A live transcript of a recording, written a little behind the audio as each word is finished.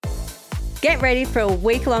Get ready for a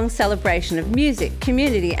week-long celebration of music,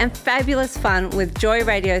 community and fabulous fun with Joy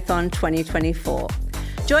Radiothon 2024.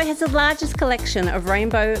 Joy has the largest collection of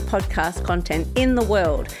rainbow podcast content in the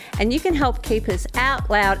world, and you can help keep us out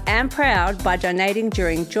loud and proud by donating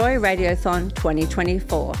during Joy Radiothon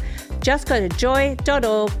 2024. Just go to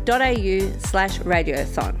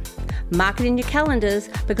joy.org.au/radiothon. Mark it in your calendars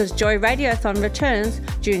because Joy Radiothon returns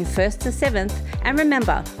June 1st to 7th, and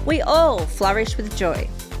remember, we all flourish with joy.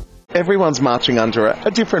 Everyone's marching under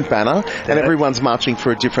a different banner, and everyone's marching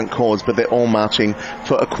for a different cause, but they're all marching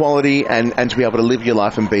for equality and to be able to live your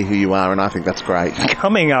life and be who you are, and I think that's great.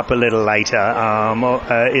 Coming up a little later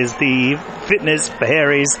is the fitness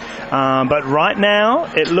fairies, but right now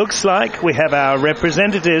it looks like we have our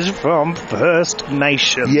representatives from First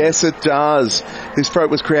Nation. Yes, it does. This float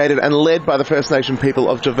was created and led by the First Nation people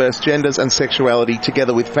of diverse genders and sexuality,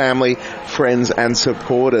 together with family, friends and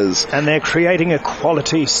supporters. And they're creating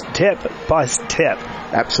equality step by step.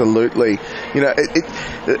 Absolutely. You know,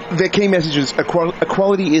 their key message is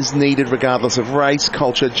equality is needed regardless of race,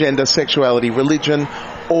 culture, gender, sexuality, religion,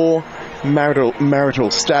 or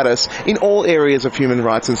marital status in all areas of human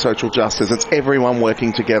rights and social justice. It's everyone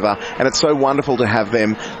working together, and it's so wonderful to have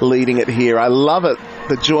them leading it here. I love it.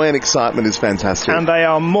 The joy and excitement is fantastic. And they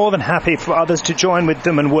are more than happy for others to join with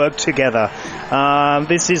them and work together.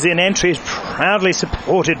 This is in entries proudly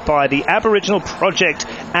supported by the Aboriginal Project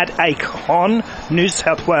at ACON, New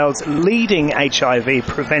South Wales' leading HIV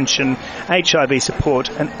prevention, HIV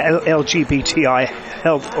support and LGBTI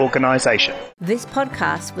health organisation. This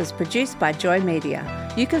podcast was produced by Joy Media.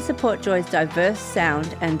 You can support Joy's diverse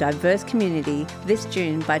sound and diverse community this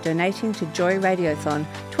June by donating to Joy Radiothon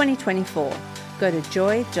 2024. Go to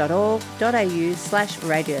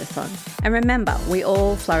joy.org.au/radiothon. And remember, we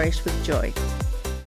all flourish with joy.